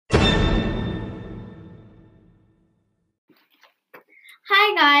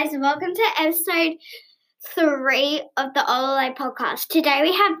Hi guys, welcome to episode 3 of the OLA podcast. Today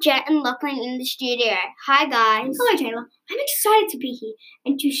we have Jett and Lachlan in the studio. Hi guys. Hello Taylor, I'm excited to be here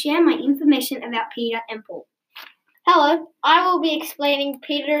and to share my information about Peter and Paul. Hello, I will be explaining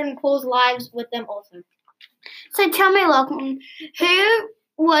Peter and Paul's lives with them also. So tell me, Lachlan, who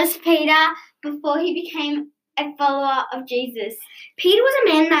was Peter before he became a follower of Jesus? Peter was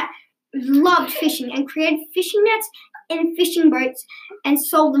a man that loved fishing and created fishing nets and fishing boats and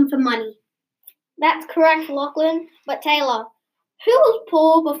sold them for money. That's correct, Lachlan. But Taylor, who was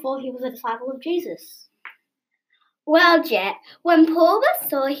Paul before he was a disciple of Jesus? Well, Jett, when Paul was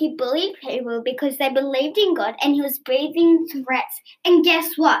Saul, he bullied people because they believed in God and he was breathing threats. And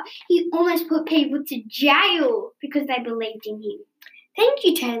guess what? He almost put people to jail because they believed in him. Thank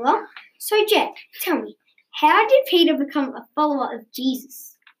you, Taylor. So, Jett, tell me, how did Peter become a follower of Jesus?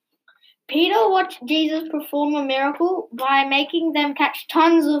 Peter watched Jesus perform a miracle by making them catch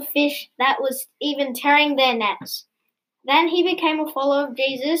tons of fish that was even tearing their nets. Then he became a follower of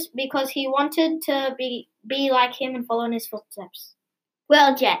Jesus because he wanted to be like him and follow in his footsteps.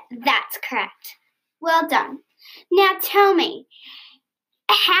 Well, Jett, that's correct. Well done. Now tell me,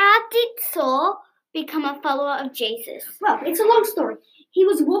 how did Saul become a follower of Jesus? Well, it's a long story. He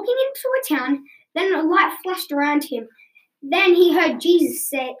was walking into a town, then a light flashed around him. Then he heard Jesus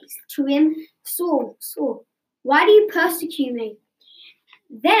say to him, Saul, Saul, why do you persecute me?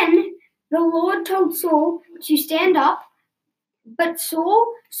 Then the Lord told Saul to stand up, but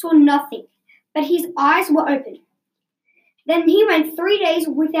Saul saw nothing, but his eyes were open. Then he went 3 days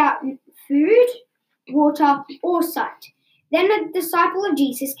without food, water, or sight. Then a disciple of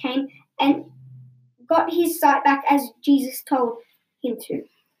Jesus came and got his sight back as Jesus told him to.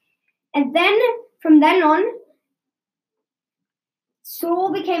 And then, from then on,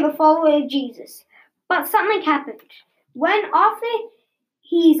 Saul became a follower of Jesus. But something happened. After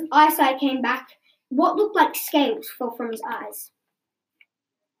his eyesight came back, what looked like scales fell from his eyes.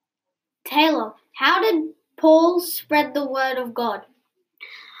 Taylor, how did Paul spread the word of God?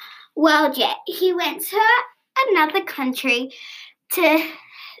 Well, Jett, he went to another country to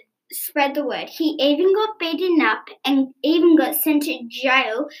spread the word. He even got beaten up and even got sent to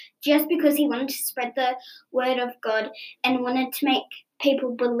jail just because he wanted to spread the word of God and wanted to make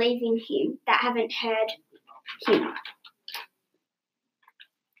people believe in him that haven't heard him.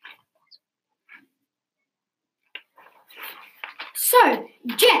 So,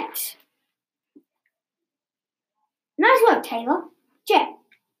 Jett. Nice work, Taylor. Jett,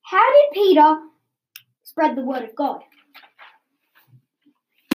 how did Peter spread the word of God?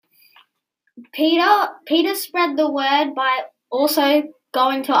 Peter spread the word by also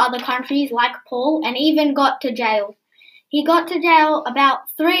going to other countries like Paul and even got to jail. He got to jail about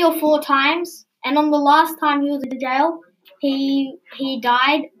 3 or 4 times, and on the last time he was in jail, he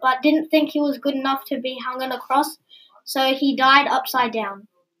died but didn't think he was good enough to be hung on a cross, so he died upside down.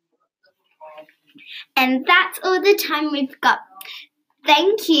 And that's all the time we've got.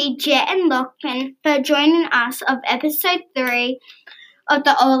 Thank you, Jett and Lachlan, for joining us of episode 3 of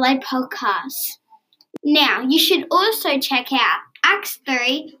the OLA podcast. Now, you should also check out Acts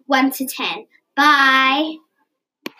 3, 1-10. Bye.